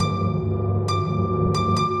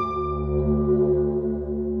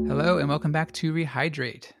Hello and welcome back to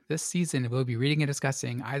Rehydrate. This season we'll be reading and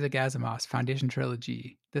discussing Isaac Asimov's Foundation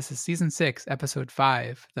Trilogy. This is Season 6, Episode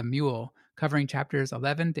 5, The Mule, covering chapters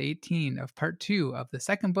 11 to 18 of Part 2 of the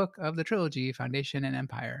second book of the trilogy, Foundation and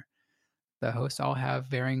Empire. The hosts all have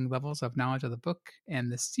varying levels of knowledge of the book and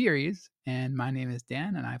the series, and my name is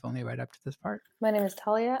Dan, and I've only read up to this part. My name is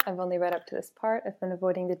Talia. I've only read up to this part. I've been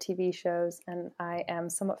avoiding the TV shows, and I am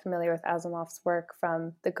somewhat familiar with Asimov's work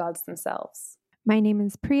from The Gods Themselves. My name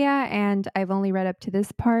is Priya, and I've only read up to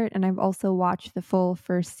this part, and I've also watched the full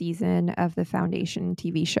first season of the Foundation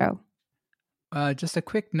TV show. Just a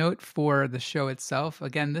quick note for the show itself.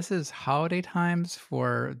 Again, this is holiday times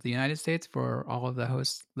for the United States, for all of the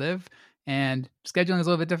hosts live, and scheduling is a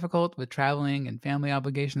little bit difficult with traveling and family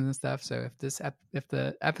obligations and stuff. So if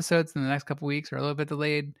the episodes in the next couple weeks are a little bit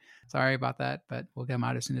delayed, sorry about that, but we'll get them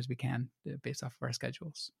out as soon as we can based off of our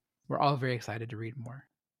schedules. We're all very excited to read more.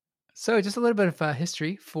 So just a little bit of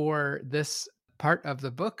history for this part of the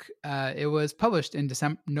book. It was published in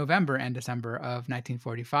November and December of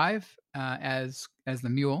 1945 as The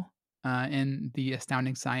Mule in the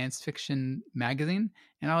Astounding Science Fiction magazine.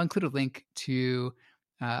 And I'll include a link to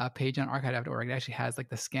a page on archive.org. It actually has like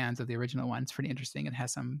the scans of the original one. It's pretty interesting. It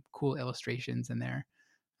has some cool illustrations in there.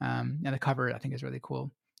 And the cover, I think, is really cool.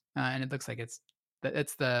 And it looks like it's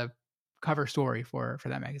the cover story for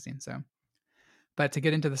that magazine. But to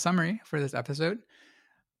get into the summary for this episode,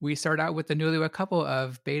 we start out with the newlywed couple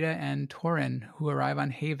of Beta and Torin, who arrive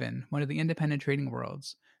on Haven, one of the independent trading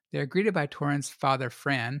worlds. They are greeted by Torin's father,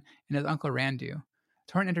 Fran, and his uncle, Randu.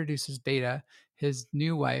 Torin introduces Beta, his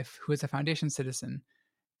new wife, who is a Foundation citizen.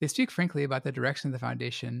 They speak frankly about the direction of the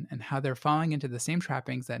Foundation and how they're falling into the same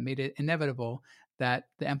trappings that made it inevitable that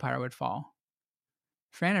the Empire would fall.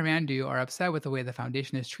 Fran and Randu are upset with the way the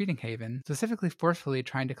Foundation is treating Haven, specifically forcefully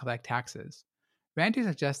trying to collect taxes. Randu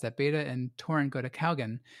suggests that Beta and Torin go to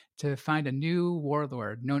Calgon to find a new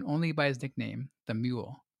warlord known only by his nickname, the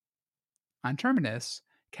Mule. On Terminus,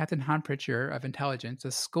 Captain Han Pritcher of Intelligence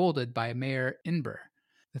is scolded by Mayor Inber,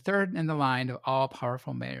 the third in the line of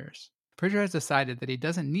all-powerful mayors. Pritcher has decided that he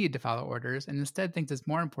doesn't need to follow orders and instead thinks it's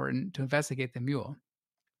more important to investigate the Mule,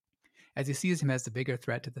 as he sees him as the bigger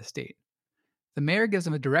threat to the state. The mayor gives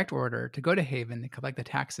him a direct order to go to Haven and collect the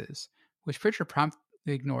taxes, which Pritcher promptly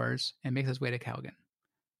ignores and makes his way to Calgon.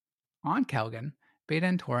 On Calgon, Beta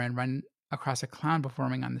and Torin run across a clown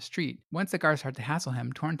performing on the street. Once the guards start to hassle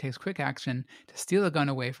him, Torin takes quick action to steal a gun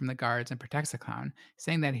away from the guards and protects the clown,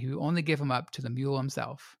 saying that he will only give him up to the Mule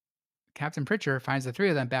himself. Captain Pritcher finds the three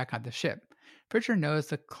of them back on the ship. Pritcher knows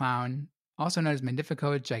the clown, also known as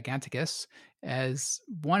Magnifico Giganticus, as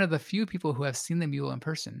one of the few people who have seen the Mule in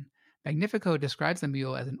person. Magnifico describes the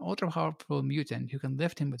Mule as an ultra-powerful mutant who can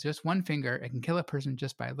lift him with just one finger and can kill a person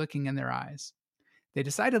just by looking in their eyes. They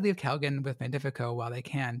decide to leave Calgon with Magnifico while they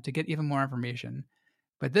can to get even more information,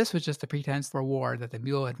 but this was just a pretense for war that the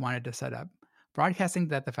Mule had wanted to set up, broadcasting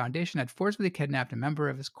that the Foundation had forcibly kidnapped a member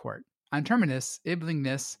of his court. On Terminus, Ibling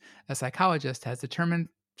Nis, a psychologist, has determined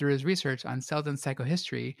through his research on Seldon's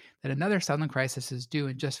psychohistory that another Seldon crisis is due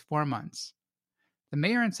in just 4 months. The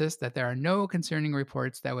mayor insists that there are no concerning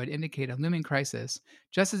reports that would indicate a looming crisis,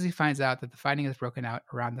 just as he finds out that the fighting has broken out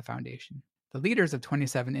around the Foundation. The leaders of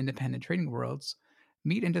 27 independent trading worlds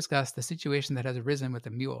meet and discuss the situation that has arisen with the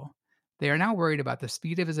Mule. They are now worried about the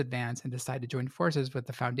speed of his advance and decide to join forces with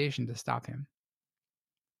the Foundation to stop him.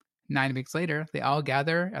 9 weeks later, they all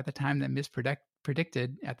gather at the time that Miss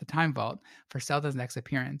predicted at the Time Vault for Seldon's next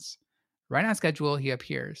appearance. Right on schedule, he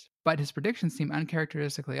appears, but his predictions seem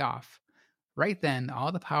uncharacteristically off. Right then,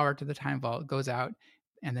 all the power to the Time Vault goes out,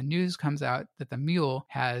 and the news comes out that the Mule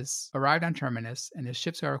has arrived on Terminus, and his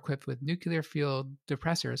ships are equipped with nuclear field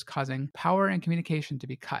depressors, causing power and communication to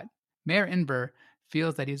be cut. Mayor Inber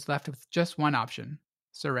feels that he's left with just one option: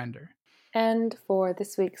 surrender. And for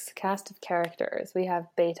this week's cast of characters, we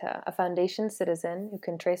have Beta, a Foundation citizen who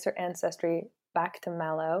can trace her ancestry back to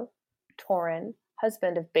Mallow; Torin,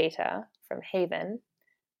 husband of Beta, from Haven;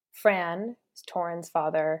 Fran is Torin's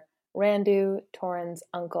father; Randu, Torin's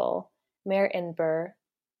uncle; Mayor Inber,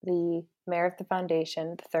 the mayor of the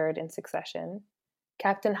Foundation, the third in succession;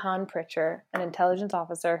 Captain Han Pritcher, an intelligence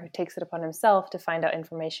officer who takes it upon himself to find out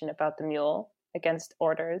information about the Mule against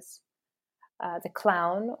orders; the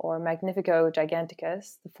clown, or Magnifico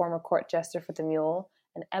Giganticus, the former court jester for the Mule;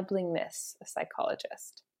 and Ibling Nis, a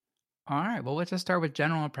psychologist. All right, well, let's just start with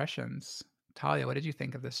general impressions. Talia, what did you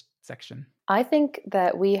think of this section? I think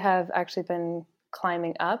that we have actually been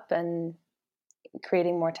climbing up and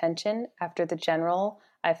creating more tension. After the general,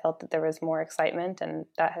 I felt that there was more excitement, and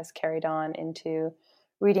that has carried on into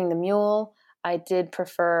reading the Mule. I did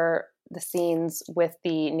prefer the scenes with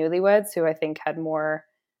the newlyweds, who I think had more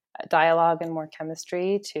dialogue and more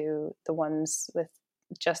chemistry to the ones with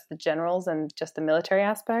just the generals and just the military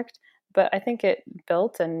aspect. But I think it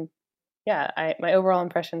built, and my overall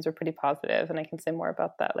impressions were pretty positive, and I can say more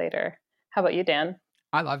about that later. How about you, Dan?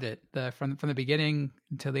 I loved it. From the beginning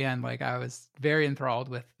until the end. Like I was very enthralled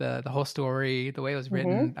with the whole story, the way it was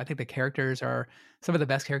written. I think the characters are some of the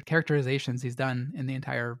best characterizations he's done in the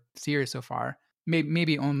entire series so far.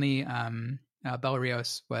 Maybe only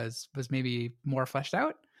Belrios was maybe more fleshed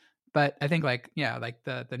out, but I think like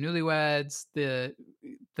the newlyweds, the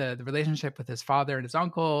relationship with his father and his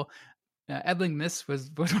uncle. Edling Miss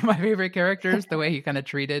was one of my favorite characters. The way he kind of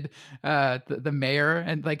treated the mayor,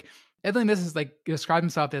 and like Edling Miss is like described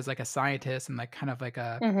himself as like a scientist and like kind of like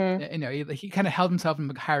a he kind of held himself in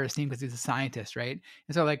higher esteem because he's a scientist, right?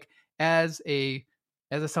 And so like as a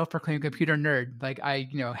self-proclaimed computer nerd, like I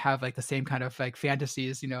have like the same kind of like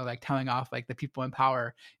fantasies, like telling off like the people in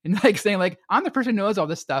power and like saying like I'm the person who knows all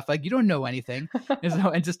this stuff, like you don't know anything,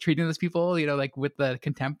 and just treating those people like with the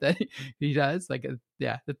contempt that he does, like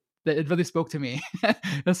it really spoke to me.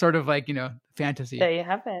 It's sort of like fantasy. There you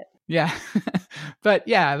have it. Yeah. But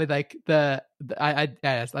yeah, I would like I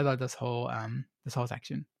love this whole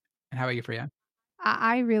section. And how about you, Freya?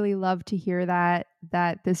 I really love to hear that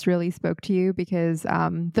this really spoke to you because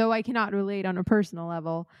though I cannot relate on a personal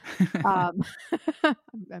level, I'm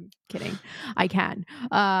kidding. I can.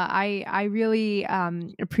 I really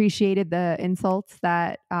appreciated the insults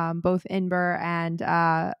that both Inber and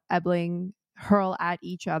Ebling hurl at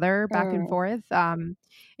each other back and forth.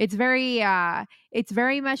 It's very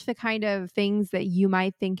much the kind of things that you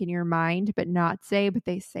might think in your mind but not say, but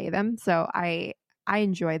they say them. So I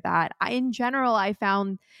enjoyed that. In general, I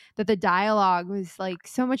found that the dialogue was like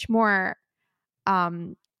so much more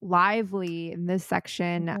lively in this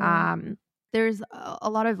section. There's a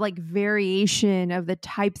lot of like variation of the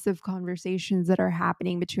types of conversations that are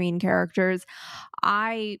happening between characters.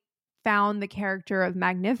 I found the character of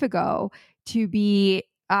Magnifico to be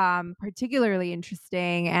particularly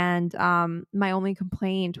interesting, and my only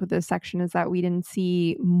complaint with this section is that we didn't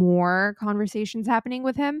see more conversations happening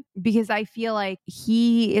with him, because I feel like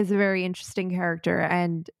he is a very interesting character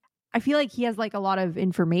and I feel like he has like a lot of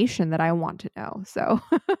information that I want to know. So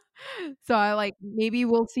I like, maybe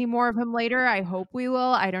we'll see more of him later. I hope we will.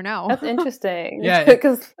 I don't know. That's interesting. Yeah,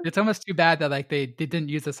 because it's almost too bad that like they didn't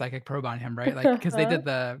use the psychic probe on him, right? Like because they did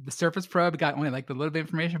the surface probe, got only like the little bit of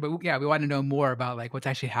information, but we want to know more about like what's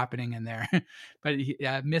actually happening in there. But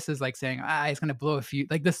Miss is like saying, he's gonna blow a few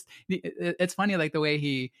like this. It's funny like the way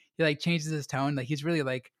he like changes his tone, like he's really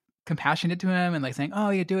like compassionate to him and like saying,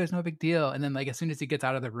 oh, you do it, it's no big deal. And then like as soon as he gets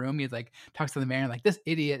out of the room, he's like talks to the mayor and like this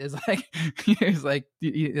idiot is like he's like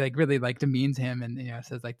he, like really like demeans him and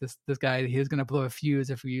says like this guy, he was gonna blow a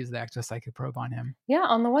fuse if we use the extra psychic probe on him. Yeah,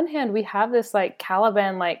 on the one hand we have this like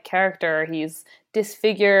Caliban like character, he's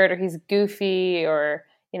disfigured or he's goofy or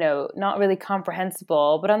not really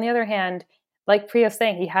comprehensible, but on the other hand, like Priya's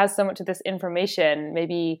saying, he has so much of this information,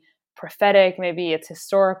 maybe prophetic, maybe it's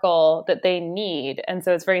historical, that they need. And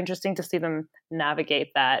so it's very interesting to see them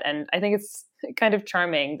navigate that. And I think it's kind of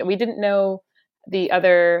charming that we didn't know the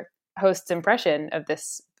other host's impression of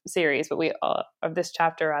this series, but of this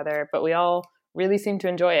chapter rather, but we all really seem to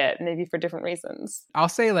enjoy it, maybe for different reasons. I'll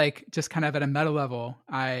say like just kind of at a meta level,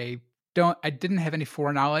 I didn't have any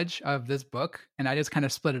foreknowledge of this book, and I just kind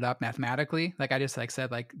of split it up mathematically. Like I just like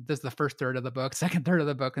said like this is the first third of the book, second third of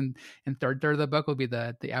the book, and third third of the book will be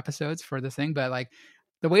the episodes for this thing. But like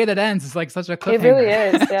the way that ends is like such a cliffhanger. It really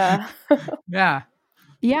is, yeah.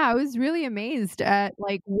 Yeah, I was really amazed at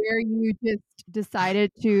like where you just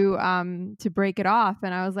decided to break it off,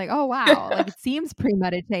 and I was like, oh wow, like it seems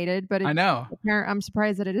premeditated, but I know. I'm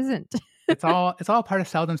surprised that it isn't. It's all part of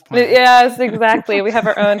Selden's plan. Yes, exactly. We have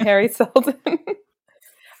our own Harry Selden.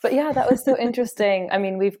 But yeah, that was so interesting. I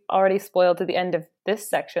mean, we've already spoiled to the end of this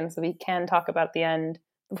section, so we can talk about the end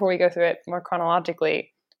before we go through it more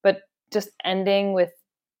chronologically. But just ending with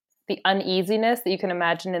the uneasiness that you can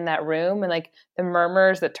imagine in that room, and like the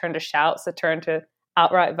murmurs that turn to shouts that turn to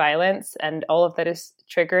outright violence, and all of that is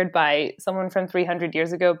triggered by someone from 300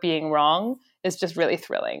 years ago being wrong, is just really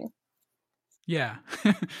thrilling. Yeah.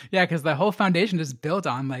 Yeah, because the whole foundation is built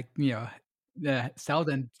on like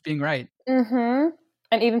Selden being right. Mm-hmm.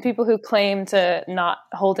 And even people who claim to not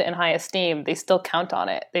hold it in high esteem, they still count on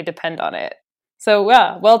it. They depend on it. So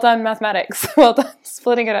yeah, well done mathematics. Well done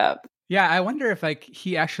splitting it up. Yeah, I wonder if like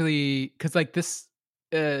he actually, because like this,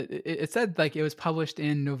 it said like it was published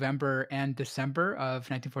in November and December of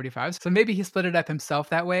 1945. So maybe he split it up himself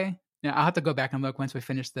that way. Yeah, I'll have to go back and look once we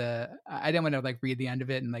finish I didn't want to like read the end of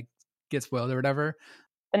it and like get spoiled or whatever.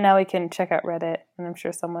 But now we can check out Reddit, and I'm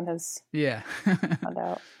sure someone has found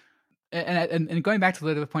out. And going back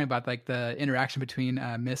to the point about like the interaction between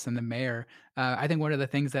Miss and the mayor, I think one of the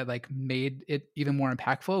things that like made it even more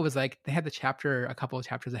impactful was like they had a couple of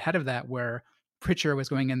chapters ahead of that where Pritchard was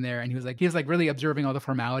going in there and he was like really observing all the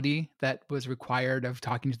formality that was required of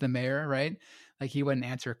talking to the mayor, right? Like he wouldn't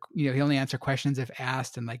answer, he only answer questions if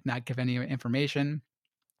asked and like not give any information.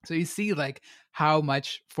 So you see like how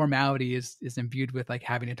much formality is imbued with like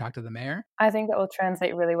having to talk to the mayor. I think that will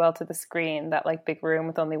translate really well to the screen, that like big room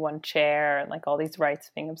with only one chair and like all these rights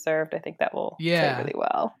being observed. I think that will play really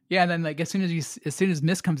well. Yeah, and then like as soon as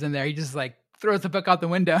Miss comes in there, he just like throws the book out the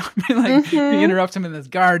window. Like he interrupts him in this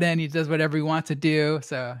garden. He does whatever he wants to do.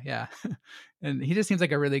 So yeah. And he just seems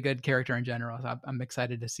like a really good character in general. So I'm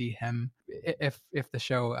excited to see him if the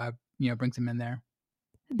show brings him in there.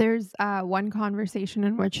 There's one conversation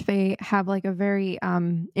in which they have like a very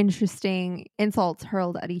interesting insults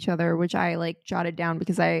hurled at each other, which I like jotted down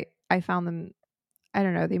because I found them, I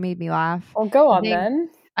don't know, they made me laugh. Well, go on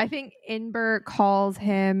then. I think Inbert calls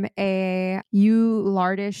him a "you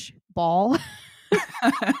lardish ball."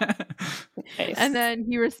 Nice. And then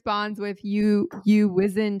he responds with "you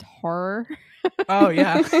wizened horror." Oh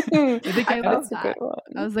yeah, I think I love that's a good one.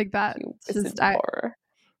 I was like, that just horror.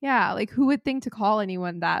 Yeah, like who would think to call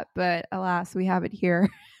anyone that? But alas, we have it here.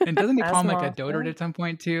 And doesn't he call him like a dotard at some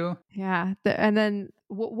point too? Yeah, and then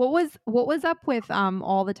what was up with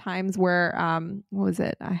all the times where what was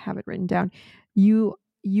it? I have it written down. You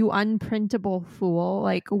unprintable fool.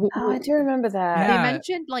 Like I do remember that. Yeah. They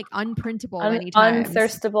mentioned like unprintable many times.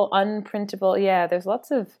 Unthirstable, unprintable. Yeah, there's lots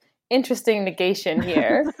of interesting negation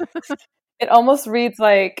here. It almost reads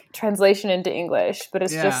like translation into English, but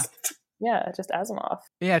it's just Asimov.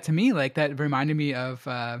 Yeah, to me, like that reminded me of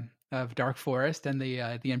Dark Forest and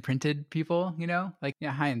the imprinted people. Like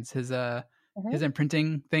Heinz, his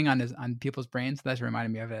imprinting thing on people's brains. That's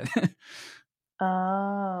reminded me of it.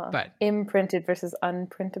 But imprinted versus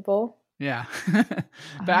unprintable. Yeah,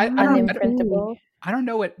 but I don't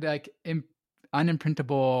know what like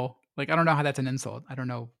unimprintable. Like I don't know how that's an insult. I don't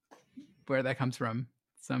know where that comes from.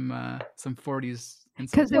 Some 40s.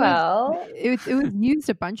 Because it was used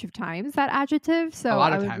a bunch of times, that adjective. So a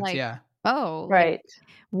lot of times, yeah. Oh, right.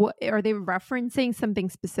 What are they referencing? Something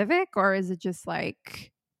specific, or is it just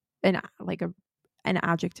like an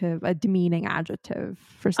adjective, a demeaning adjective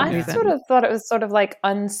for some reason? I sort of thought it was sort of like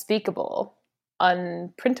unspeakable,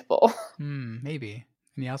 unprintable. Maybe.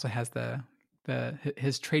 And he also has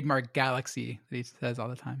his trademark galaxy that he says all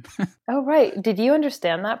the time. Oh, right. Did you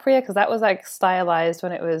understand that, Priya? Because that was like stylized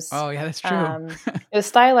when it was... Oh, yeah, that's true. It was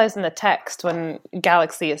stylized in the text when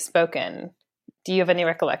galaxy is spoken. Do you have any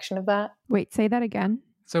recollection of that? Wait, say that again.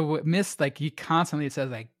 So Miss, like he constantly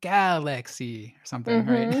says like galaxy or something,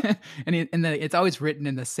 right? And it's always written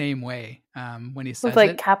in the same way when he says with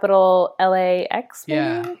like it. Capital LAX.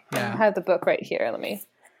 Yeah. I have the book right here. Let me...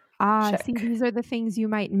 see, these are the things you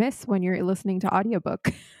might miss when you're listening to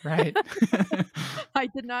audiobook. Right.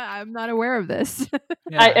 I'm not aware of this.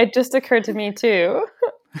 Yeah. It just occurred to me too.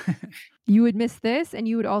 You would miss this, and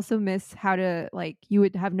you would also miss how to, like, you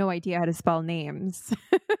would have no idea how to spell names.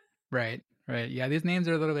 Right. Yeah, these names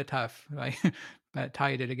are a little bit tough. But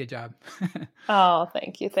Talia did a good job. Oh,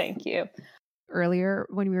 thank you. Earlier,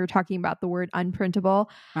 when we were talking about the word unprintable,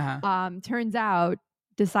 turns out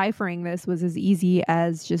deciphering this was as easy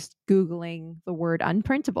as just Googling the word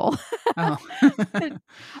unprintable.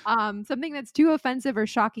 Something that's too offensive or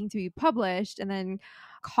shocking to be published. And then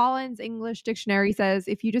Collins English Dictionary says,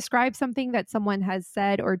 if you describe something that someone has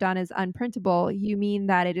said or done as unprintable, you mean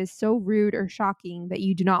that it is so rude or shocking that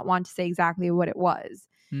you do not want to say exactly what it was.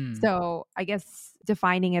 So I guess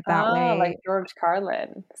defining it that way. Like George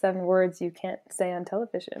Carlin, 7 words you can't say on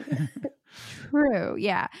television. True.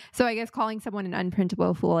 Yeah. So I guess calling someone an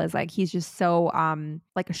unprintable fool is like, he's just so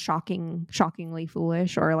like a shockingly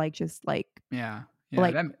foolish, or like just like,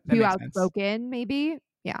 like that too outspoken, sense. Maybe.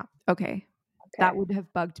 Yeah. Okay. That would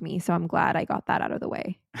have bugged me. So I'm glad I got that out of the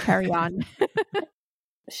way. Carry on.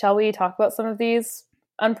 Shall we talk about some of these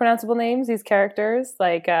unpronounceable names, these characters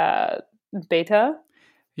like Beta?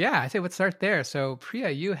 Yeah, I say let's start there. So Priya,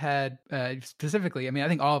 you had specifically, I mean, I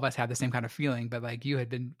think all of us had the same kind of feeling, but like you had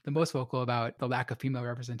been the most vocal about the lack of female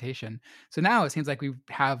representation. So now it seems like we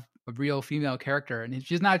have a real female character, and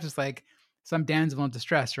she's not just like some damsel in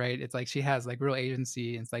distress, right? It's like she has like real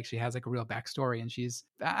agency, and it's like she has like a real backstory, and she's,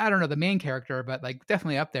 I don't know, the main character, but like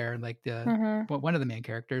definitely up there, like the one of the main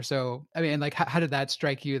characters. So I mean, like how did that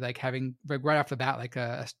strike you? Like having like right off the bat, like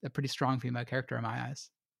a pretty strong female character in my eyes.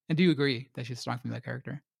 And do you agree that she's a strong female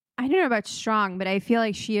character? I don't know about strong, but I feel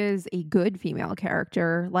like she is a good female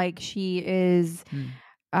character. Like she is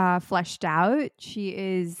fleshed out. She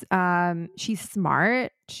is she's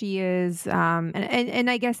smart. She is, and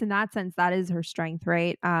I guess in that sense, that is her strength,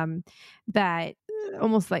 right? That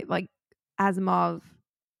almost like Asimov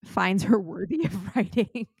finds her worthy of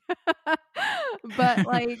writing. But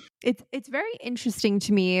like it's very interesting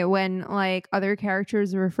to me when like other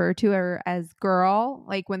characters refer to her as girl,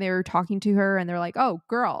 like when they were talking to her and they're like, "Oh,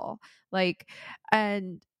 girl." Like,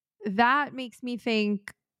 and that makes me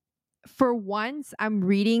think, for once, I'm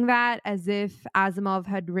reading that as if Asimov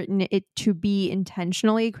had written it to be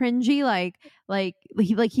intentionally cringy, like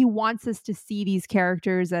he wants us to see these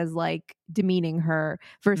characters as like demeaning her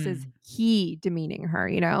versus he demeaning her,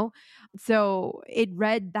 you know. So it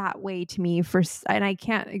read that way to me and I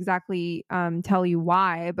can't exactly tell you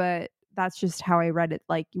why, but that's just how I read it.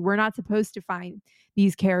 Like, we're not supposed to find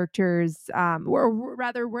these characters, or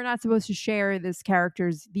rather, we're not supposed to share these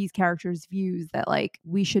characters' views that like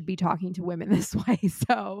we should be talking to women this way.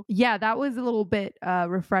 So yeah, that was a little bit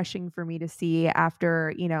refreshing for me to see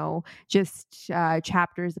after, you know, just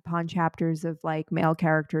chapters upon chapters of like male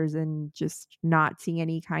characters and just not seeing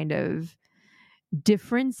any kind of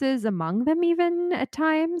differences among them even at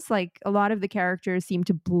times. Like, a lot of the characters seem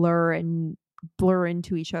to blur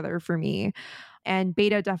into each other for me, and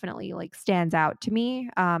Beta definitely like stands out to me.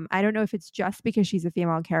 I don't know if it's just because she's a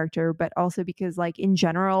female character, but also because like in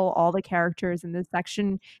general all the characters in this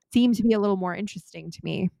section seem to be a little more interesting to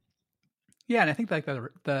me. Yeah, and I think like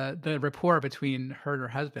the rapport between her and her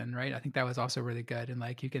husband, right? I think that was also really good, and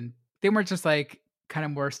like they weren't just like kind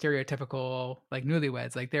of more stereotypical like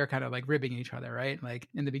newlyweds, like they're kind of like ribbing each other, right? Like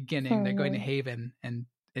in the beginning, they're going to Haven,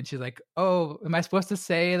 and she's like, "Oh, am I supposed to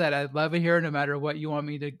say that I love it here no matter what you want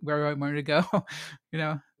me to, where I want me to go?" You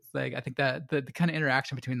know, it's like I think that the kind of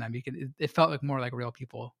interaction between them, it felt like more like real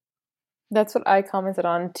people. That's what I commented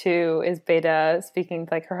on too, is Beta speaking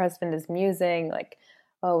like her husband is musing, like,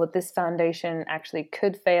 oh, well, this foundation actually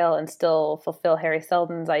could fail and still fulfill Harry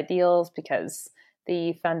Seldon's ideals, because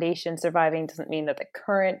the foundation surviving doesn't mean that the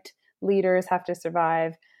current leaders have to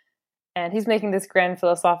survive. And he's making this grand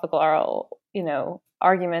philosophical, you know,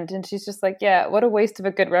 argument, and she's just like, yeah, what a waste of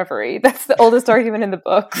a good reverie. That's the oldest argument in the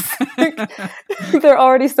books. They're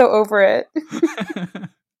already so over it.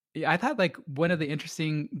 Yeah, I thought like one of the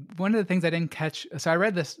things I didn't catch. So I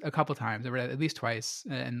read this a couple times. I read it at least twice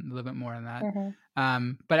and a little bit more than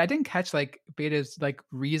that. But I didn't catch like Beta's like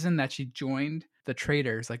reason that she joined the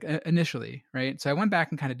traders like initially, right? So I went back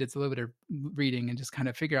and kind of did a little bit of reading and just kind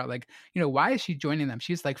of figure out like, you know, why is she joining them?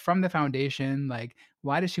 She's like from the foundation. Like,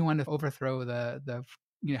 why does she want to overthrow the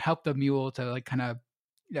you know, help the mule to like kind of,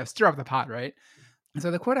 you know, stir up the pot, right? And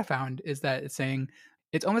so the quote I found is that it's saying,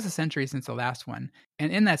 it's almost a century since the last one,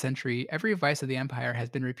 and in that century, every vice of the empire has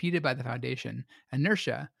been repeated by the Foundation.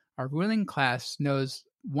 Inertia, our ruling class knows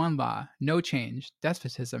one law, no change,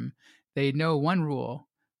 despotism. They know one rule,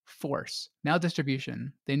 force,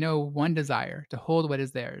 maldistribution. They know one desire, to hold what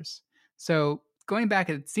is theirs. So going back,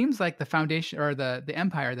 it seems like the Foundation or the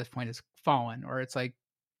empire at this point is fallen, or it's like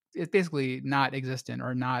it's basically not existent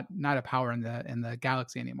or not a power in the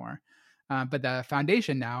galaxy anymore. But the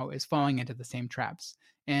Foundation now is falling into the same traps,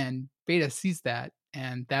 and Beta sees that,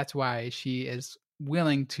 and that's why she is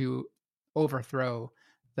willing to overthrow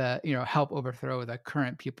help overthrow the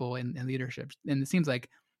current people in leadership. And it seems like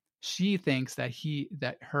she thinks that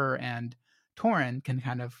her and Torrin can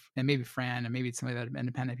kind of, and maybe Fran and maybe some of the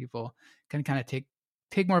independent people can kind of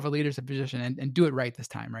take more of a leadership position and do it right this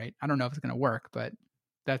time, right? I don't know if it's going to work, but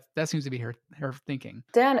that seems to be her thinking.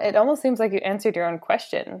 Dan, it almost seems like you answered your own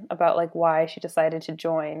question about like why she decided to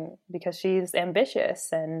join, because she's ambitious,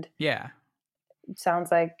 and yeah, sounds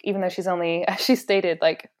like even though she's only, as she stated,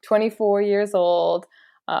 like 24 years old,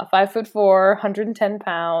 5'4", 110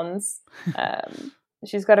 pounds,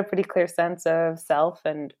 she's got a pretty clear sense of self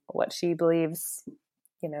and what she believes,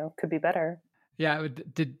 you know, could be better. Yeah.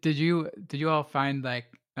 Did you all find like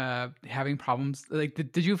having problems? Like,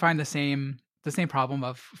 did you find the same problem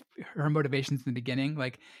of her motivations in the beginning?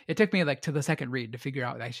 Like, it took me like to the second read to figure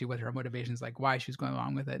out actually what her motivations, like why she was going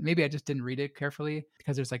along with it. Maybe I just didn't read it carefully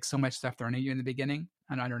because there's like so much stuff thrown at you in the beginning.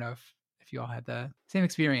 And I don't know if you all had the same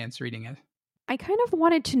experience reading it. I kind of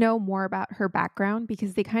wanted to know more about her background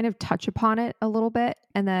because they kind of touch upon it a little bit,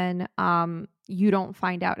 and then you don't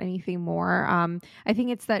find out anything more. I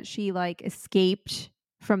think it's that she like escaped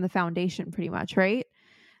from the Foundation pretty much, right?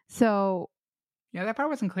 So yeah, that part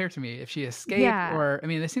wasn't clear to me. If she escaped or, I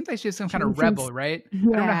mean, it seems like she's some kind of rebel, right? Yeah.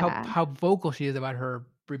 I don't know how vocal she is about her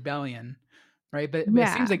rebellion, right? But it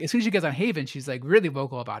seems like as soon as she gets on Haven, she's like really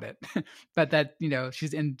vocal about it. But that, you know,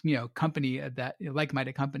 she's in, you know, company at that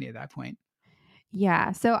like-minded company at that point.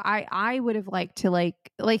 Yeah. So I would have liked to like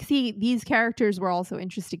see, these characters were also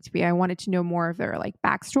interesting to me. I wanted to know more of their like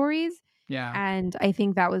backstories. Yeah. And I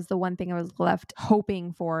think that was the one thing I was left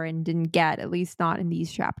hoping for and didn't get, at least not in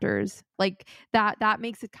these chapters. Like that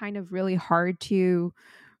makes it kind of really hard to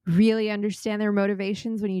really understand their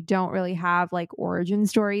motivations when you don't really have like origin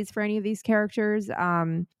stories for any of these characters.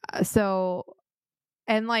 So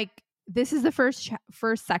and like this is the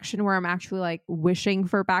first section where I'm actually like wishing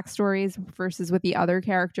for backstories versus with the other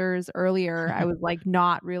characters earlier. I was like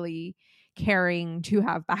not really caring to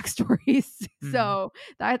have backstories. So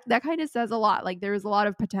that kind of says a lot. Like there's a lot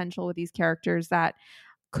of potential with these characters that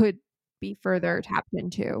could be further tapped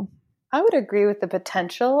into. I would agree with the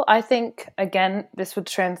potential. I think, again, this would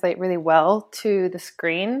translate really well to the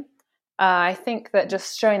screen. I think that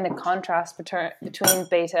just showing the contrast between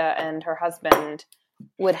Beta and her husband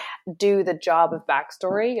would do the job of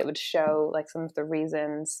backstory. It would show like some of the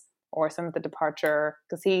reasons or some of the departure,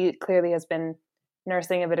 because he clearly has been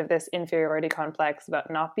nursing a bit of this inferiority complex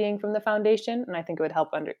about not being from the Foundation. And I think it would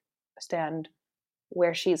help understand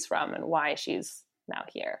where she's from and why she's now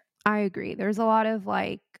here. I agree. There's a lot of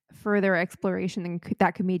like further exploration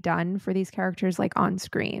that can be done for these characters like on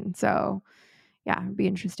screen. So yeah, it'd be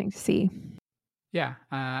interesting to see. Yeah.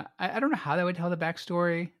 I don't know how they would tell the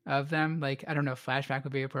backstory of them. Like, I don't know if flashback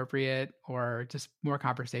would be appropriate or just more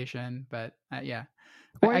conversation, but yeah.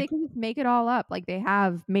 Or they can just make it all up. Like they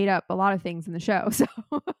have made up a lot of things in the show. So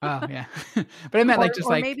oh yeah. But I meant like just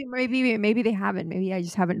like maybe they haven't. Maybe I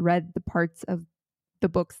just haven't read the parts of the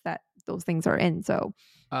books that those things are in. So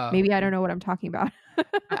maybe I don't know what I'm talking about.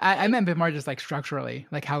 I meant a bit more just like structurally,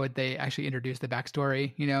 like how would they actually introduce the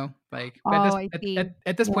backstory, you know? Like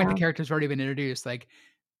at this point the characters have already been introduced. Like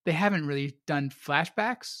they haven't really done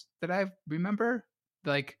flashbacks that I remember.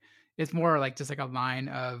 Like it's more like just like a line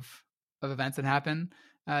of events that happen.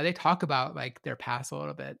 They talk about like their past a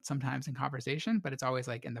little bit sometimes in conversation, but it's always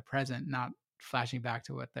like in the present, not flashing back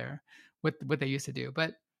to what they used to do.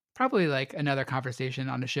 But probably like another conversation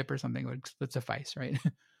on the ship or something would suffice, right?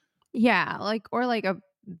 Yeah, like or like a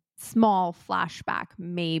small flashback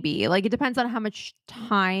maybe. Like it depends on how much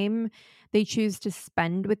time they choose to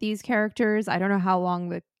spend with these characters. I don't know how long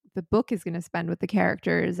the book is going to spend with the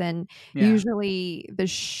characters, and usually the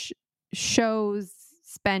shows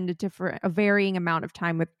spend a varying amount of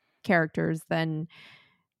time with characters than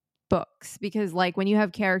books, because like when you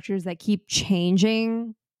have characters that keep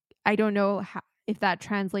changing, I don't know if that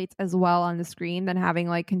translates as well on the screen than having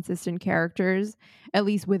like consistent characters, at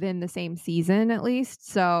least within the same season at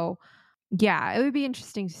least. So yeah, it would be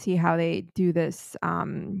interesting to see how they do this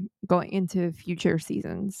going into future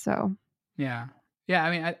seasons. So yeah. I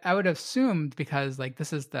mean, I would assume, because like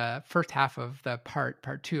this is the first half of the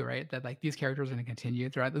part 2, right? That like these characters are going to continue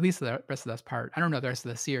throughout at least the rest of this part. I don't know the rest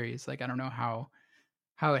of the series. Like I don't know how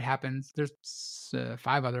it happens. There's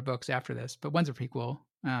 5 other books after this, but one's a prequel.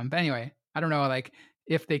 But anyway, I don't know like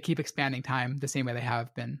if they keep expanding time the same way they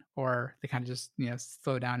have been, or they kind of just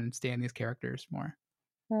slow down and stay in these characters more.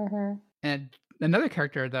 Mm-hmm. And another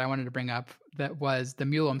character that I wanted to bring up that was the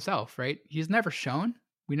mule himself, right? He's never shown.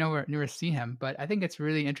 We never see him, but I think it's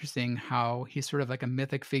really interesting how he's sort of like a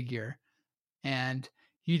mythic figure. And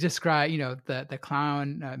he described, the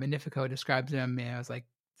clown Magnifico describes him as like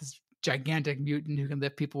this gigantic mutant who can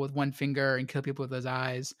lift people with one finger and kill people with his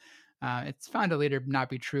eyes. It's found to later not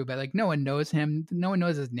be true, but like no one knows him. No one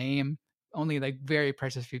knows his name. Only like very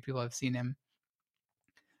precious few people have seen him.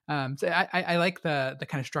 So I like the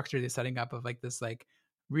kind of structure they're setting up of like this like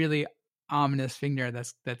really ominous figure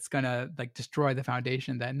that's gonna like destroy the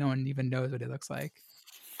Foundation that no one even knows what it looks like.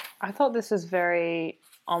 I thought this was very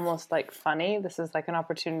almost like funny. This is like an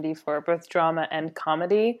opportunity for both drama and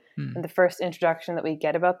comedy. And the first introduction that we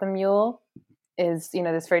get about the mule is,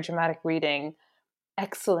 this very dramatic reading.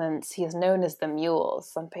 Excellence, he is known as the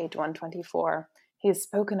Mules, on page 124. He is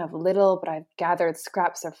spoken of little, but I've gathered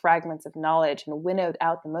scraps of fragments of knowledge and winnowed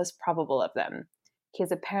out the most probable of them. He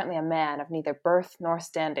is apparently a man of neither birth nor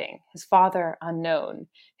standing, his father unknown,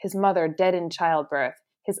 his mother dead in childbirth,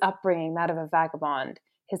 his upbringing that of a vagabond,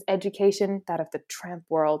 his education that of the tramp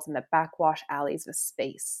worlds and the backwash alleys of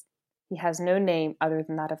space. He has no name other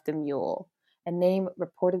than that of the Mule, a name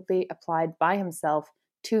reportedly applied by himself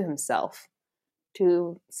to himself,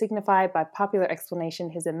 to signify by popular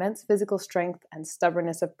explanation his immense physical strength and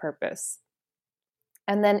stubbornness of purpose.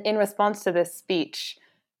 And then in response to this speech,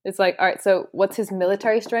 it's like, all right, so what's his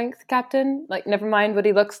military strength, Captain? Like, never mind what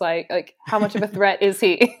he looks like. Like, how much of a threat is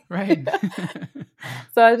he? Right.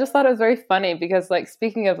 So I just thought it was very funny because, like,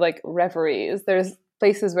 speaking of, like, reveries, there's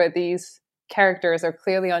places where these characters are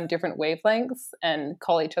clearly on different wavelengths and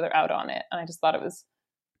call each other out on it. And I just thought it was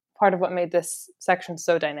part of what made this section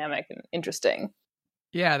so dynamic and interesting.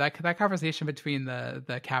 Yeah, that conversation between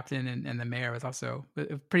the captain and the mayor was also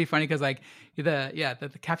pretty funny because like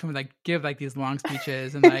the captain would like give like these long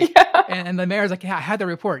speeches and like Yeah. and the mayor's like, yeah, I had the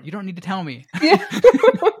report. You don't need to tell me. Yeah.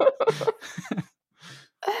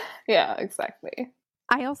 Yeah, exactly.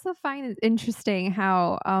 I also find it interesting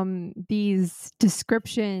how these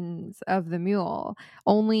descriptions of the mule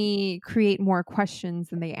only create more questions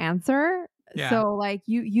than they answer. Yeah. So like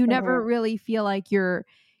you never really feel like you're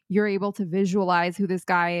able to visualize who this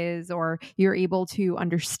guy is, or you're able to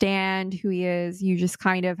understand who he is. You just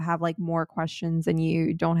kind of have like more questions and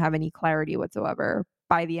you don't have any clarity whatsoever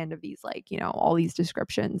by the end of these, like, you know, all these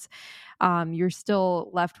descriptions. You're still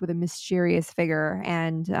left with a mysterious figure,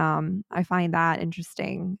 and I find that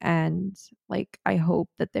interesting. And like, I hope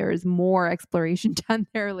that there is more exploration done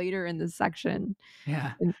there later in this section.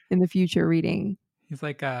 Yeah, in the future reading. He's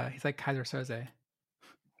like Kaiser Soze.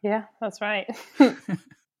 Yeah, that's right.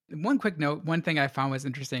 One quick note, one thing I found was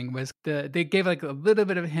interesting was they gave like a little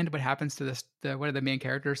bit of a hint what happens to one of the main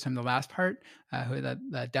characters from the last part, who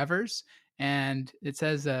the Devers. And it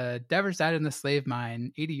says, Devers died in the slave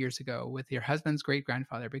mine 80 years ago with your husband's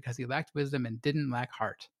great-grandfather because he lacked wisdom and didn't lack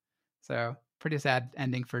heart. So pretty sad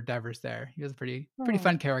ending for Devers there. He was a pretty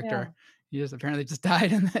fun character. Yeah. He just apparently just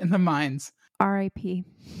died in the mines. R.I.P.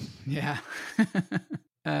 Yeah.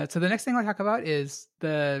 So the next thing I'll talk about is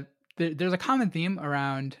there's a common theme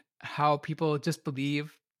around how people just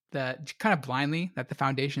believe that kind of blindly that the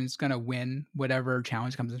Foundation is going to win whatever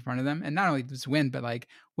challenge comes in front of them. And not only just win, but like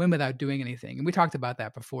win without doing anything. And we talked about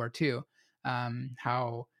that before too.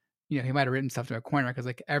 How, you know, he might have written stuff to a corner because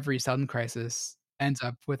like every Selden crisis ends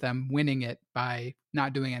up with them winning it by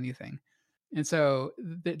not doing anything. And so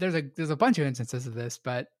there's a bunch of instances of this,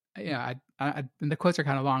 but you know, and the quotes are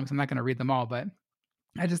kind of long, so I'm not going to read them all, but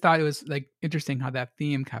I just thought it was like interesting how that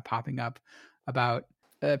theme kept popping up about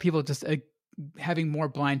people just having more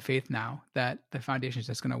blind faith now that the Foundation is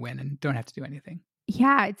just going to win and don't have to do anything.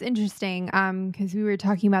 Yeah, it's interesting because we were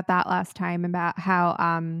talking about that last time about how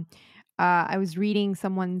I was reading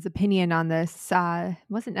someone's opinion on this. It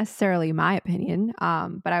wasn't necessarily my opinion,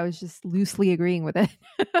 but I was just loosely agreeing with it.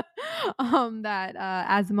 That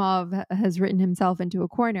Asimov has written himself into a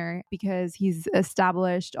corner because he's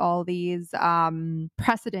established all these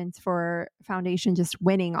precedents for Foundation just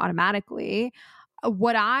winning automatically.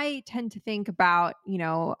 What I tend to think about, you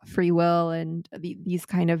know, free will and these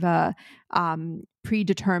kind of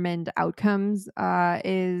predetermined outcomes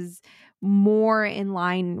is more in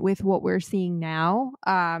line with what we're seeing now,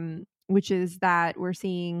 which is that we're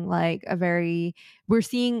seeing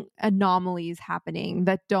anomalies happening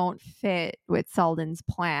that don't fit with Selden's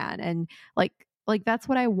plan. And like that's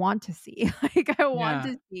what I want to see. Like I want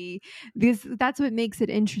to see this. That's what makes it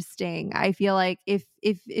interesting. I feel like if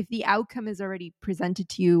the outcome is already presented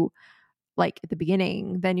to you like at the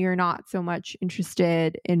beginning, then you're not so much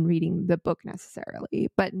interested in reading the book necessarily.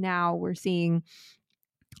 But now we're seeing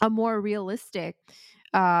a more realistic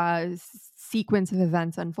sequence of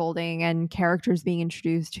events unfolding and characters being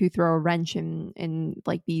introduced who throw a wrench in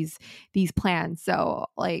like these plans. So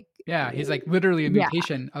like, yeah, he's like literally a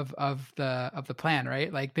mutation of the plan,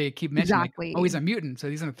 right? Like they keep mentioning, exactly. like, oh, he's a mutant, so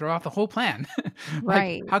he's going to throw off the whole plan.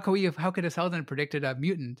 Right? Like, how could a Selden have predicted a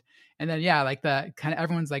mutant? And then like the kind of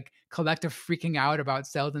everyone's like collective freaking out about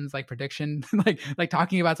Selden's like prediction, like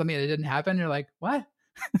talking about something that didn't happen. You're like, what?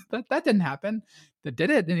 that didn't happen. That did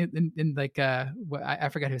it. And like I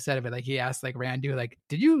forgot who said it, but like he asked like Randu, like,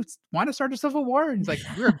 did you want to start a civil war? And he's like,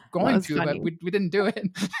 we were going to, but we didn't do it.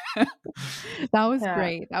 That was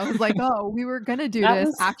great. I was like, oh, we were gonna do this.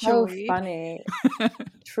 Was actually, so funny.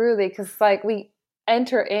 Truly, because like we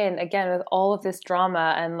enter in again with all of this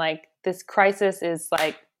drama, and like this crisis is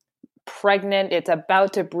like pregnant. It's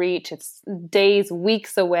about to breach. It's days,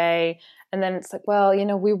 weeks away. And then it's like, well, you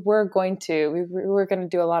know, we were going to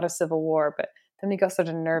do a lot of civil war, but then we got sort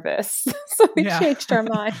of nervous. So we changed our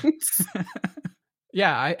minds.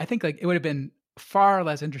 Yeah, I think like it would have been far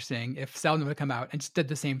less interesting if Selden would come out and just did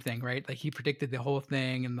the same thing, right? Like he predicted the whole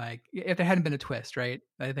thing, and like if there hadn't been a twist, right?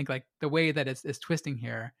 I think like the way that it's twisting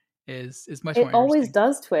here is much more interesting. It always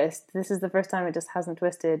does twist. This is the first time it just hasn't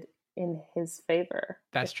twisted in his favor.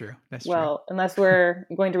 That's true. That's well, unless we're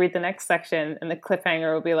going to read the next section and the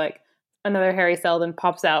cliffhanger will be like, another Harry Selden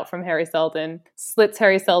pops out from Harry Selden, slits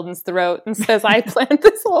Harry Selden's throat, and says, I planned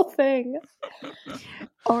this whole thing.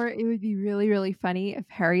 Or it would be really, really funny if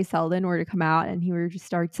Harry Selden were to come out and he were to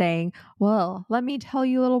start saying, well, let me tell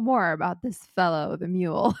you a little more about this fellow, the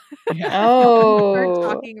mule. Oh.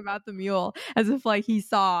 Start talking about the mule as if like he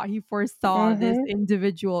foresaw this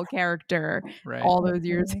individual character all those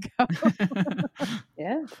years ago.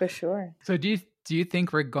 Yeah, for sure. So do do you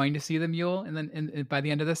think we're going to see the mule and then by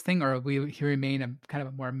the end of this thing, or will he remain a kind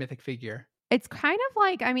of a more mythic figure? It's kind of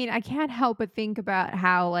like, I mean, I can't help but think about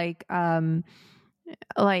how like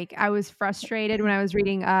I was frustrated when I was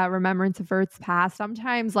reading Remembrance of Earth's Past.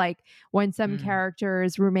 Sometimes like when some Mm,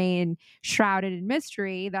 characters remain shrouded in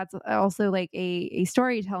mystery, that's also like a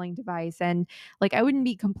storytelling device. And like I wouldn't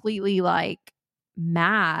be completely like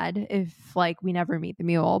mad if like we never meet the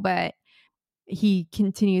mule, but he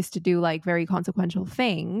continues to do like very consequential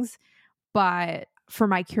things. But for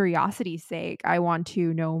my curiosity's sake, I want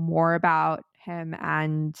to know more about him,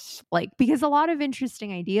 and like because a lot of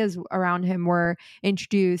interesting ideas around him were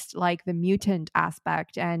introduced, like the mutant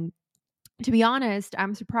aspect. And to be honest,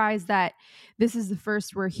 I'm surprised that this is the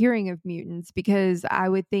first we're hearing of mutants, because I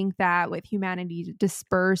would think that with humanity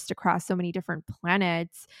dispersed across so many different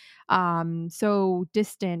planets, so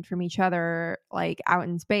distant from each other, like out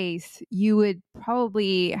in space, you would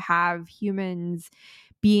probably have humans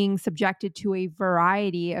being subjected to a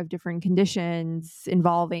variety of different conditions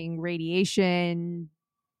involving radiation,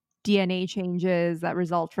 DNA changes that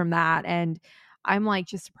result from that. And I'm like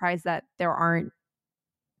just surprised that there aren't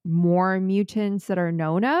more mutants that are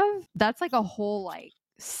known of. That's like a whole like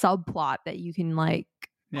subplot that you can like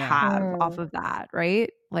yeah. have off Mm. of that,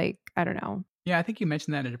 right? Like, I don't know. Yeah, I think you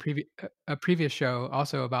mentioned that in a previous show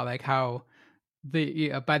also about like how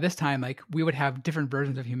by this time like we would have different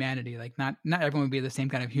versions of humanity. Like not everyone would be the same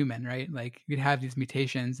kind of human, right? Like you'd have these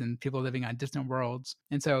mutations and people living on distant worlds.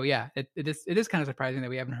 And so yeah, it is kind of surprising that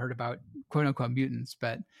we haven't heard about quote unquote mutants,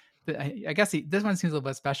 but I guess this one seems a little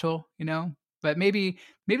bit special, you know. But maybe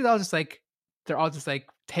they're all just like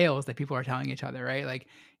tales that people are telling each other, right? Like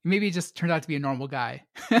maybe he just turns out to be a normal guy,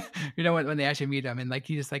 you know, when they actually meet him, and like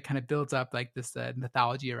he just like kind of builds up like this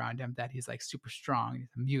mythology around him that he's like super strong, he's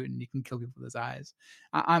a mutant, he can kill people with his eyes.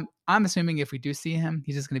 I'm assuming if we do see him,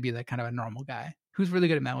 he's just going to be like kind of a normal guy who's really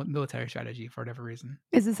good at military strategy for whatever reason.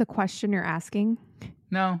 Is this a question you're asking?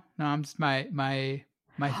 No, I'm just my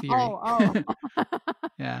theory. Oh, oh.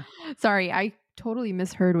 Yeah. Sorry, I totally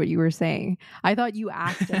misheard what you were saying. I thought you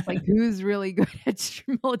asked us like who's really good at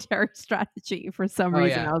military strategy for some Oh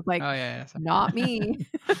reason. I yeah. was like, Oh yeah. not me.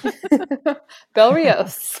 Bel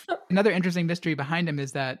Rios. Another interesting mystery behind him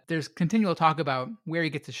is that there's continual talk about where he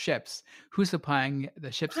gets his ships, who's supplying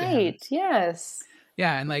the ships to him. Right, yes.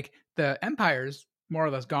 Yeah, and like the Empire's more or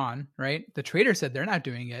less gone, right? The trader said they're not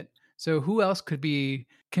doing it. So who else can be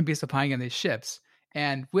supplying in these ships?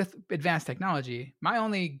 And with advanced technology, my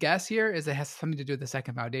only guess here is it has something to do with the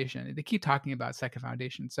Second Foundation. They keep talking about Second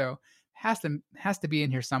Foundation, so has to be in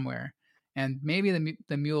here somewhere. And maybe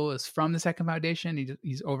the mule is from the Second Foundation.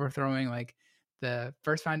 He's overthrowing like the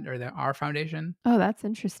first found or the our foundation. Oh, that's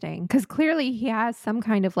interesting. Because clearly he has some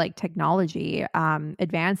kind of like technology,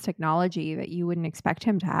 advanced technology that you wouldn't expect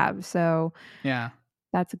him to have. So Yeah,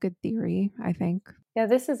 that's a good theory, I think. Yeah,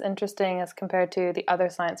 this is interesting as compared to the other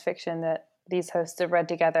science fiction that these hosts have read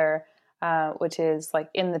together, which is like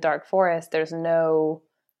in the Dark Forest, there's no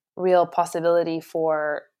real possibility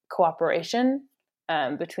for cooperation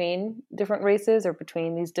between different races or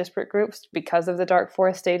between these disparate groups because of the Dark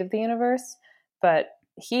Forest state of the universe. But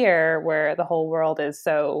here, where the whole world is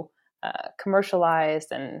so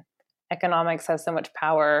commercialized and economics has so much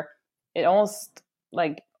power, it almost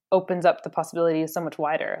like opens up the possibilities so much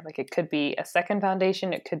wider. Like it could be a second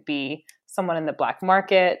foundation, it could be someone in the black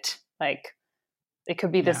market, like it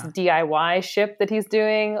could be this yeah. DIY ship that he's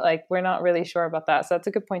doing. Like we're not really sure about that. So that's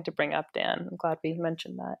a good point to bring up, Dan. I'm glad we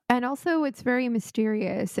mentioned that. And also, it's very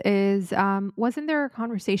mysterious. Is wasn't there a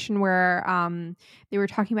conversation where they were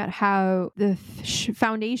talking about how the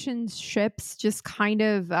Foundation's ships just kind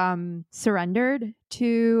of surrendered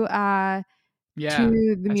to Yeah, to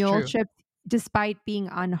the that's mule true. ship despite being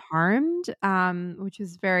unharmed, which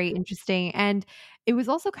is very interesting. And it was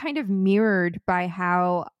also kind of mirrored by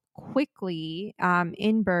how quickly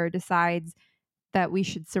Inber decides that we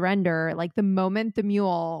should surrender. Like the moment the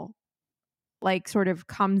mule like sort of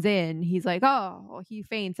comes in, he's like, oh, he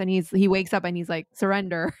faints and he wakes up and he's like,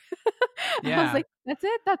 surrender. And I was Yeah, like, that's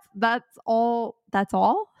it. That's all. That's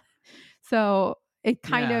all. So it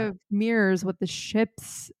kind yeah. of mirrors what the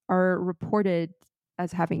ships are reported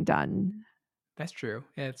as having done. That's true.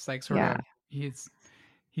 It's like sort Yeah. of he's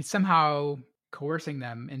somehow coercing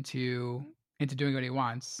them into doing what he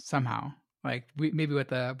wants somehow. Like maybe with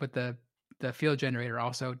the field generator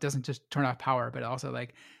also doesn't just turn off power, but it also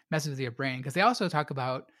like messes with your brain because they also talk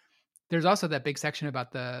about there's also that big section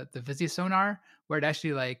about the Visi sonar where it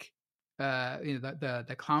actually like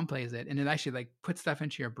the clown plays it, and it actually like puts stuff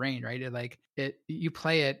into your brain, right? It you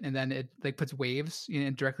play it, and then it like puts waves,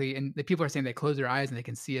 directly, and the people are saying they close their eyes and they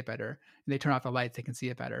can see it better, and they turn off the lights, they can see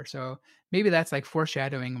it better. So maybe that's like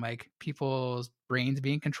foreshadowing like people's brains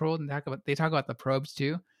being controlled, and they talk about the probes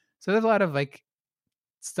too. So there's a lot of like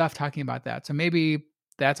stuff talking about that. So maybe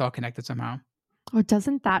that's all connected somehow. Oh,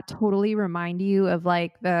 doesn't that totally remind you of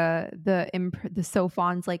like the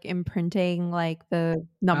Sophons like imprinting like the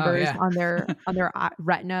numbers yeah. on their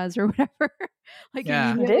retinas or whatever? Like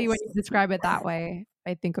Yeah. immediately when you describe it that way,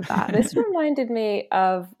 I think of that. This reminded me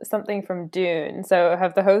of something from Dune. So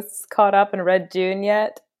have the hosts caught up and read Dune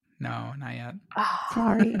yet? No, not yet.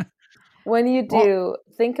 Sorry. When you do,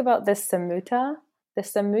 think about this samuta. The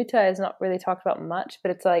samuta is not really talked about much,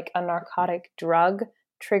 but it's like a narcotic drug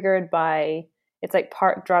triggered by, it's like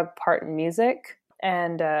part drug, part music.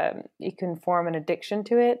 And you can form an addiction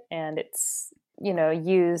to it. And it's,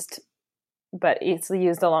 used, but it's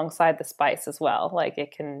used alongside the spice as well. Like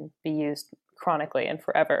it can be used chronically and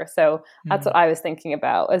forever. So that's what I was thinking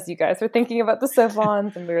about as you guys were thinking about the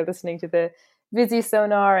Sophons and we were listening to the Visi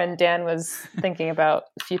Sonar, and Dan was thinking about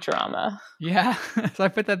Futurama. Yeah. So I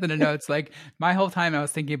put that in the notes. Like my whole time I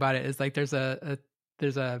was thinking about it is like there's a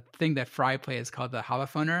thing that Fry plays called the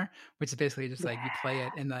holophoner, which is basically just like you play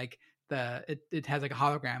it and like it has like a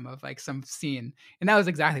hologram of like some scene, and that was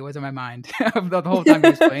exactly what's in my mind the whole time he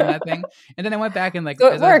was playing that thing. And then I went back and like,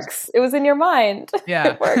 so it works. It was in your mind. Yeah,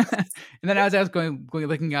 it works. And then as I was going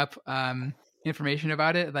looking up information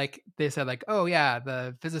about it, like they said like, oh yeah,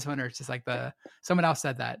 the Visi Sonar is just like someone else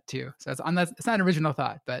said that too. So it's not an original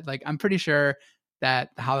thought, but like I'm pretty sure that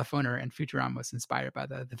the holophoner and Futurama was inspired by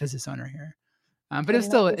the Visi Sonar here. But it's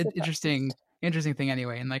still an interesting thing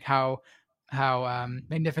anyway, and like how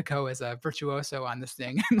Magnifico is a virtuoso on this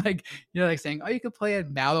thing, and like like saying, oh, you could play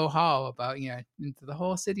at Mallow Hall about into the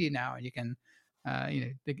whole city now, and you can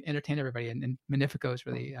entertain everybody, and Magnifico is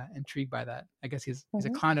really intrigued by that. I guess he's a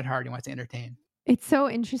clown at heart. He wants to entertain. It's so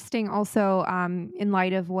interesting also in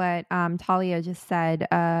light of what Talia just said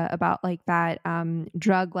about like that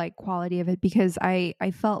drug like quality of it, because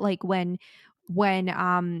I felt like when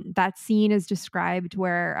that scene is described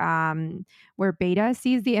where Beta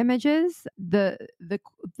sees the images, the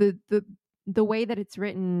way that it's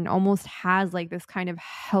written almost has like this kind of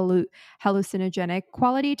hallucinogenic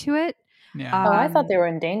quality to it. Yeah. I thought they were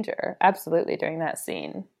in danger. Absolutely, during that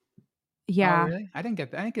scene. Yeah. Oh, really? I didn't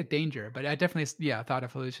get danger, but I definitely thought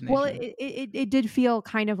of hallucination. Well, it did feel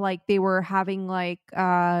kind of like they were having like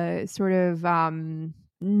sort of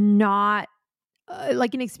not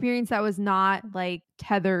like an experience that was not like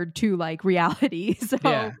tethered to like reality. So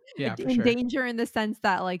yeah, in sure. danger in the sense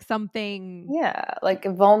that like something, like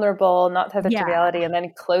vulnerable, not tethered to reality, and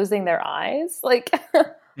then closing their eyes, like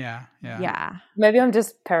yeah. Maybe I'm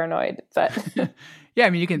just paranoid, but yeah, I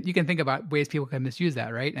mean, you can think about ways people can misuse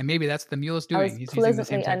that, right? And maybe that's what the mule's doing. He's using the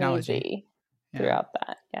same technology throughout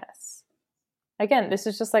that. Yes. Again, this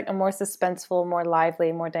is just like a more suspenseful, more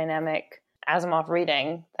lively, more dynamic Asimov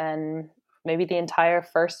reading than maybe the entire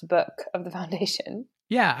first book of the Foundation.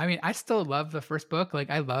 Yeah, I mean, I still love the first book. Like,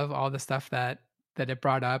 I love all the stuff that it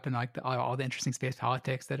brought up, and like all the interesting space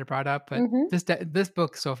politics that it brought up. But this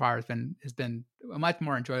book so far has been a much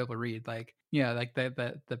more enjoyable read. Like, like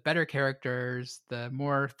the better characters, the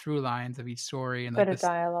more through lines of each story, and like better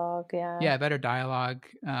dialogue. Yeah, better dialogue.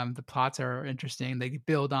 The plots are interesting. They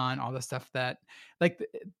build on all the stuff that, like,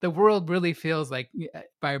 the world really feels like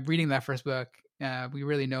by reading that first book, we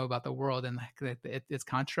really know about the world and like its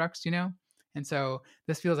constructs, And so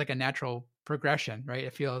this feels like a natural progression, right?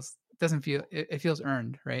 It feels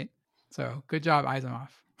earned, right? So good job, Asimov.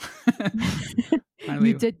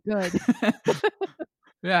 You did good.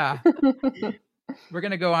 Yeah. We're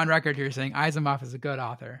going to go on record here saying Asimov is a good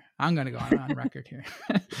author. I'm going to go on record here.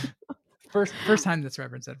 First time that's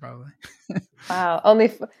referenced, probably. Wow.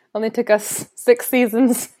 Only took us 6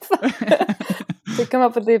 seasons to come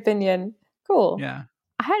up with the opinion. Cool. Yeah.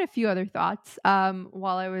 I had a few other thoughts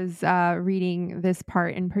while I was reading this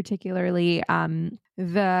part, and particularly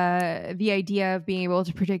the idea of being able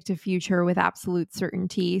to predict a future with absolute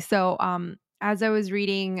certainty. So as I was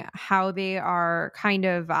reading how they are kind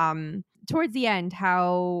of towards the end,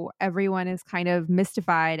 how everyone is kind of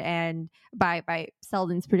mystified and by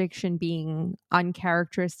Selden's prediction being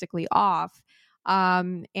uncharacteristically off,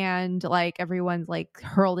 and like everyone's like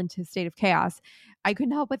hurled into a state of chaos, I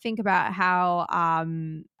couldn't help but think about how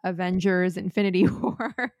Avengers Infinity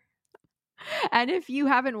War, and if you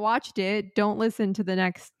haven't watched it, don't listen to the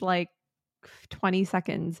next like 20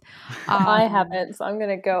 seconds. I haven't, so I'm going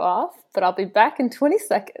to go off, but I'll be back in 20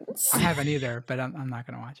 seconds. I haven't either, but I'm not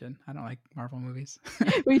going to watch it. I don't like Marvel movies.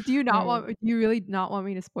 Wait, do you really not want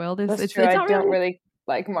me to spoil this? That's true. I don't really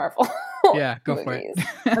like Marvel. Yeah, go movies.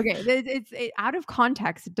 for it. Okay, it's out of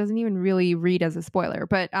context. It doesn't even really read as a spoiler.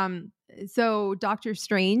 But so Doctor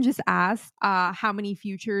Strange is asked how many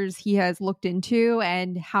futures he has looked into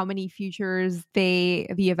and how many futures the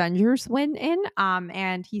Avengers win in.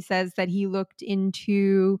 And he says that he looked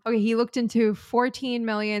into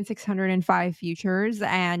 14,605,000 futures,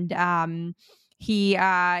 and he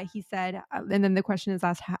said, and then the question is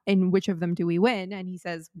asked, in which of them do we win? And he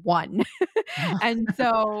says one. And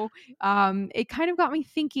so it kind of got me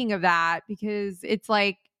thinking of that, because it's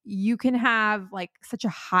like you can have like such a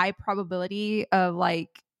high probability of like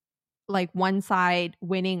one side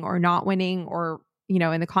winning or not winning, or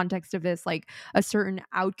in the context of this, like a certain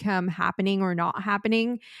outcome happening or not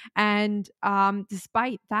happening. And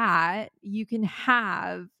despite that, you can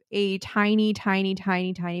have a tiny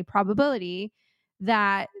probability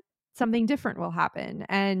that something different will happen.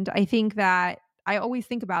 And I think that I always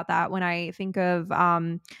think about that when I think of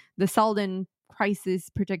the Selden crisis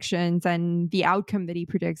predictions, and the outcome that he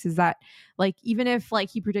predicts is that, like, even if like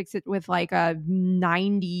he predicts it with like a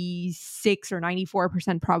 96 or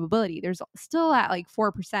 94% probability, there's still at like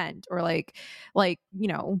 4% or like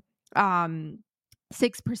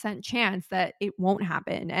 6% chance that it won't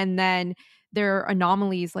happen. And then there are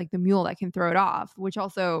anomalies like the mule that can throw it off, which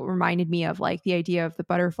also reminded me of like the idea of the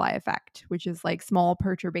butterfly effect, which is like small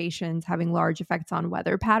perturbations having large effects on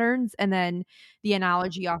weather patterns. And then the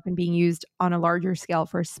analogy often being used on a larger scale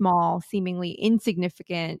for small, seemingly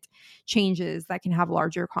insignificant changes that can have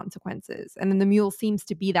larger consequences. And then the mule seems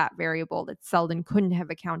to be that variable that Selden couldn't have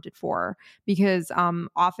accounted for, because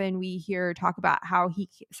often we hear talk about how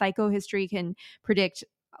psychohistory can predict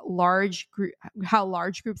how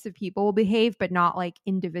large groups of people will behave, but not like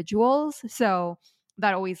individuals. So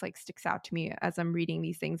that always like sticks out to me as I'm reading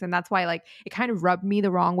these things. And that's why like it kind of rubbed me the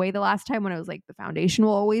wrong way the last time when I was like, the Foundation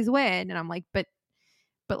will always win. And I'm like, but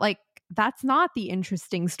like, that's not the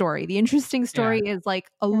interesting story. The interesting story is like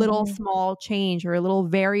a little small change or a little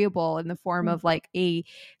variable in the form of like a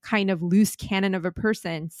kind of loose cannon of a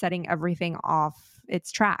person setting everything off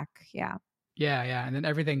its track. Yeah. Yeah. And then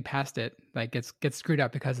everything past it like gets screwed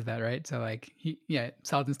up because of that, right? So like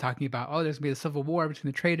Selden's talking about, oh, there's gonna be a civil war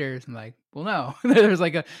between the traders, and like, well, no. There's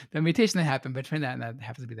like the mutation that happened between that, and that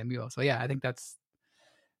happens to be the mule. So yeah, I think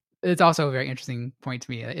it's also a very interesting point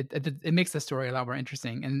to me. It makes the story a lot more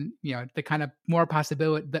interesting, and the kind of more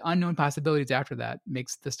possibility, the unknown possibilities after that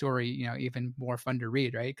makes the story even more fun to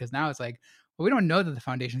read, right? Because now it's like, well, we don't know that the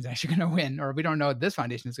Foundation is actually going to win, or we don't know this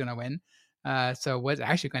Foundation is going to win. So what's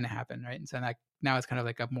actually going to happen, right? And so now it's kind of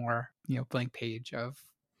like a more blank page of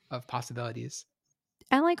possibilities.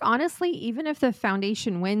 And like honestly, even if the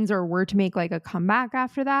Foundation wins or were to make like a comeback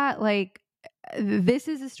after that, like this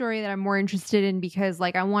is a story that I'm more interested in, because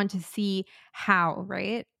like I want to see how,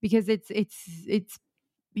 right? Because it's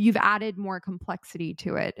you've added more complexity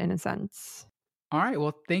to it in a sense. All right.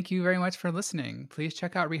 Well, thank you very much for listening. Please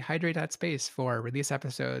check out rehydrate.space for release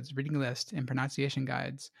episodes, reading list, and pronunciation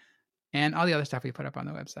guides, and all the other stuff we put up on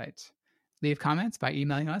the website. Leave comments by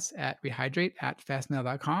emailing us at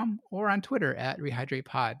rehydrate@fastmail.com or on Twitter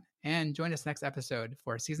 @rehydratepod. And join us next episode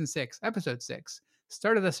for Season 6, Episode 6,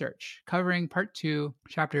 Start of the Search, covering Part 2,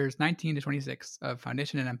 Chapters 19 to 26 of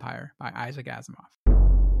Foundation and Empire by Isaac Asimov.